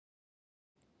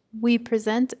We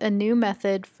present a new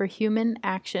method for human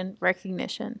action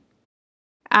recognition.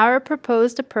 Our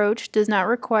proposed approach does not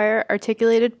require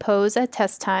articulated pose at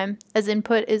test time, as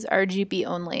input is RGB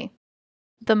only.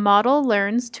 The model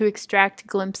learns to extract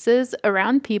glimpses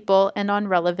around people and on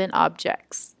relevant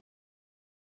objects.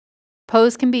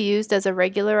 Pose can be used as a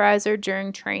regularizer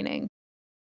during training.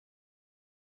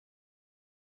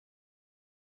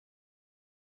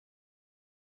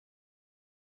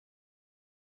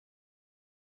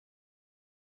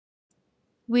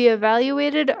 We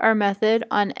evaluated our method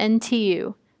on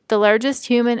NTU, the largest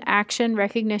human action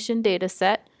recognition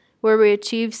dataset, where we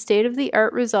achieved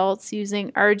state-of-the-art results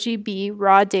using RGB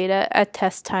raw data at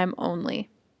test time only.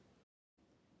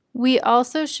 We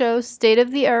also show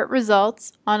state-of-the-art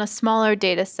results on a smaller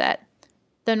dataset,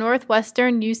 the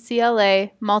Northwestern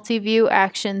UCLA Multiview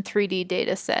Action 3D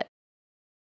dataset.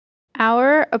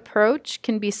 Our approach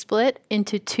can be split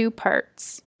into two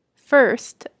parts.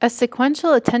 First, a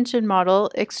sequential attention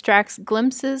model extracts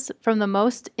glimpses from the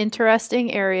most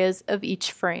interesting areas of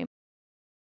each frame.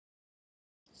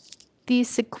 The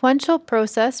sequential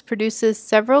process produces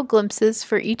several glimpses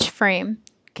for each frame,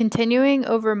 continuing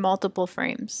over multiple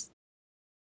frames.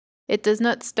 It does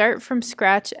not start from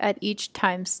scratch at each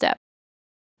time step.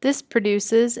 This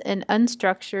produces an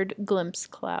unstructured glimpse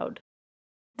cloud.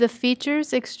 The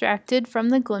features extracted from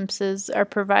the glimpses are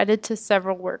provided to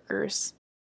several workers.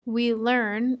 We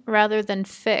learn, rather than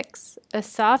fix, a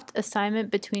soft assignment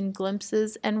between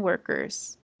glimpses and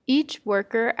workers. Each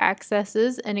worker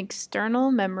accesses an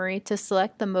external memory to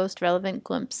select the most relevant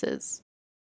glimpses.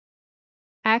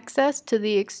 Access to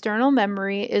the external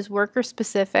memory is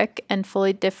worker-specific and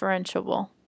fully differentiable.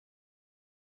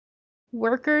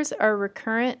 Workers are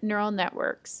recurrent neural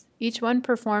networks. Each one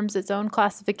performs its own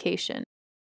classification.